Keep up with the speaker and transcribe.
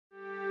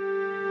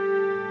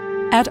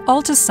At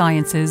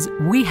Altasciences,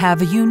 we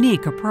have a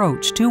unique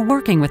approach to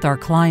working with our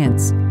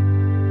clients.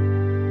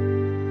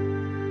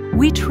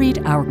 We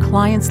treat our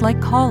clients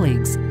like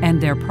colleagues and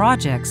their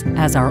projects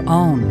as our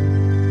own.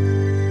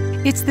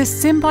 It's this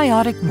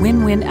symbiotic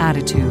win-win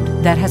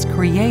attitude that has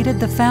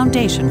created the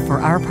foundation for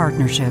our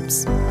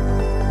partnerships.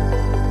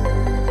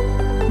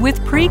 With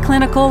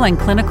preclinical and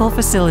clinical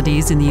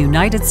facilities in the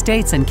United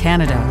States and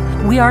Canada,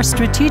 we are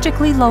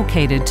strategically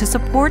located to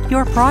support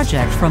your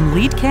project from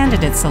lead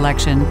candidate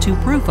selection to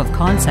proof of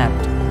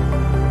concept.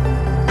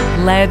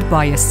 Led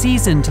by a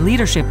seasoned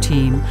leadership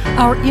team,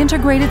 our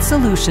integrated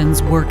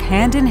solutions work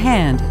hand in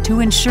hand to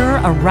ensure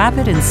a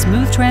rapid and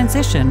smooth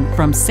transition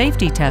from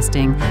safety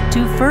testing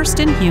to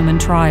first-in-human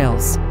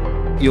trials.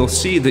 You'll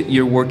see that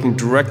you're working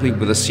directly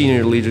with a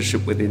senior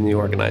leadership within the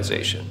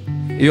organization.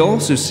 You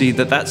also see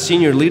that that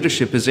senior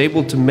leadership is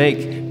able to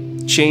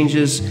make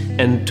changes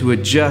and to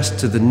adjust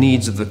to the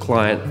needs of the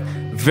client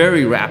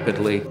very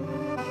rapidly.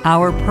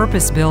 Our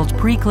purpose-built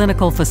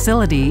preclinical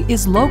facility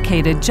is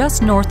located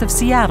just north of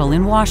Seattle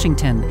in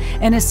Washington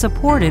and is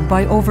supported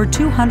by over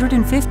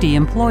 250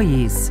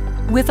 employees.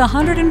 With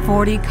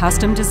 140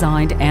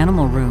 custom-designed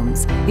animal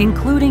rooms,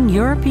 including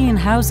European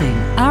housing,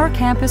 our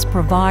campus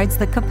provides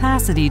the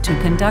capacity to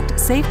conduct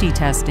safety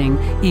testing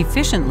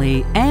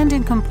efficiently and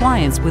in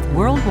compliance with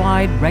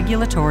worldwide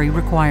regulatory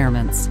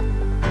requirements.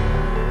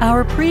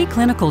 Our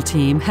preclinical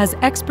team has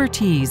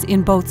expertise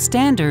in both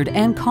standard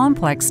and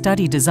complex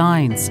study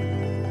designs.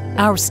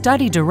 Our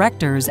study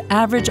directors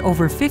average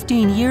over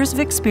 15 years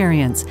of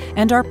experience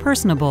and are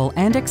personable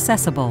and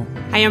accessible.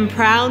 I am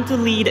proud to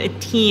lead a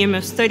team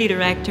of study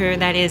directors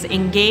that is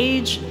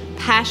engaged,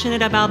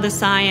 passionate about the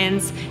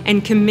science,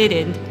 and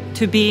committed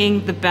to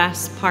being the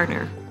best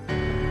partner.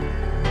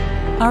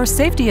 Our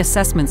safety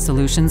assessment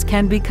solutions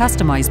can be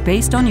customized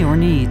based on your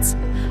needs.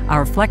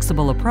 Our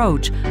flexible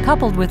approach,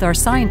 coupled with our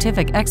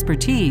scientific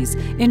expertise,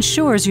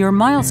 ensures your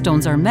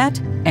milestones are met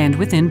and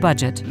within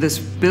budget. This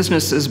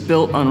business is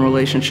built on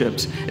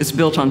relationships. It's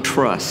built on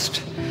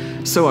trust.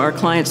 So our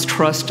clients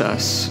trust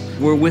us.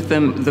 We're with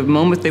them the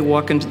moment they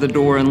walk into the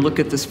door and look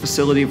at this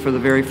facility for the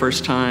very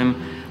first time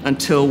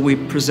until we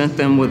present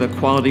them with a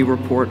quality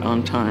report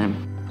on time.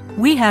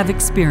 We have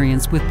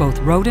experience with both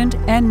rodent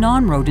and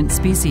non-rodent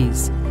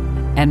species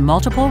and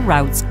multiple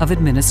routes of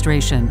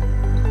administration.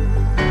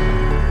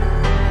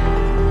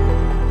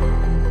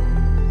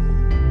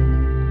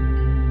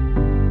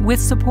 With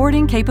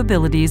supporting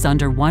capabilities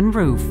under one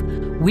roof,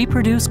 we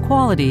produce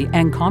quality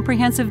and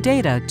comprehensive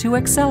data to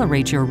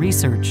accelerate your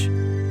research.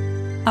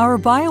 Our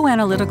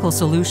bioanalytical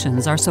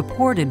solutions are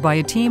supported by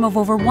a team of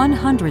over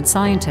 100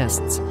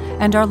 scientists,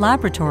 and our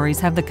laboratories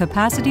have the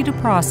capacity to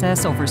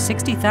process over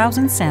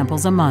 60,000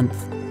 samples a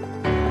month.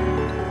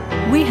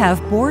 We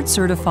have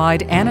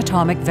board-certified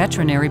anatomic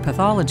veterinary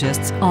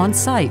pathologists on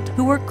site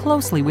who work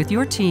closely with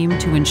your team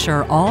to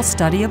ensure all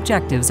study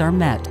objectives are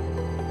met.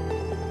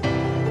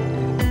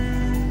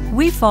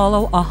 We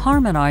follow a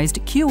harmonized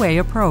QA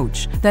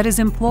approach that is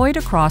employed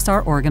across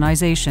our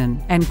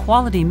organization, and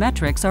quality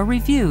metrics are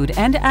reviewed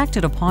and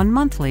acted upon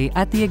monthly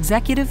at the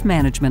executive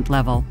management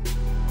level.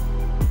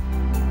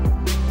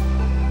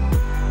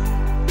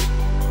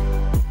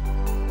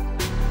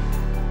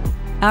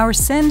 Our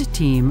SEND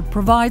team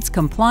provides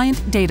compliant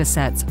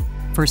datasets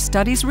for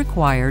studies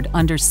required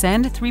under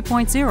SEND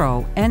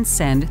 3.0 and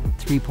SEND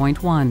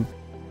 3.1.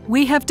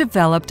 We have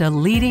developed a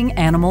leading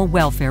animal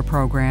welfare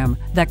program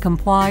that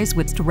complies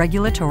with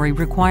regulatory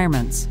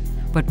requirements.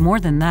 But more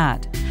than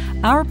that,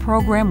 our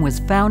program was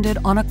founded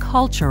on a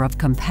culture of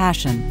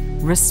compassion,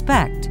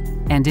 respect,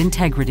 and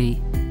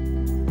integrity.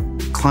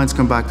 Clients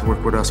come back to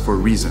work with us for a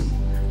reason,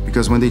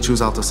 because when they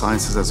choose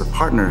Altasciences as a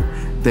partner,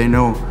 they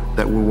know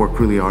that we'll work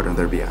really hard on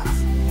their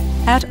behalf.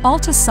 At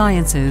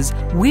Altasciences,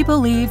 we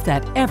believe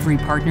that every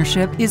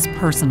partnership is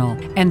personal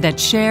and that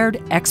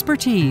shared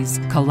expertise,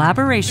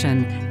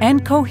 collaboration,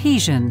 and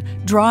cohesion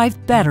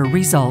drive better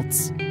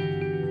results.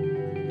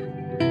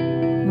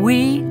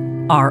 We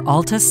are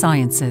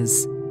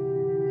Altasciences.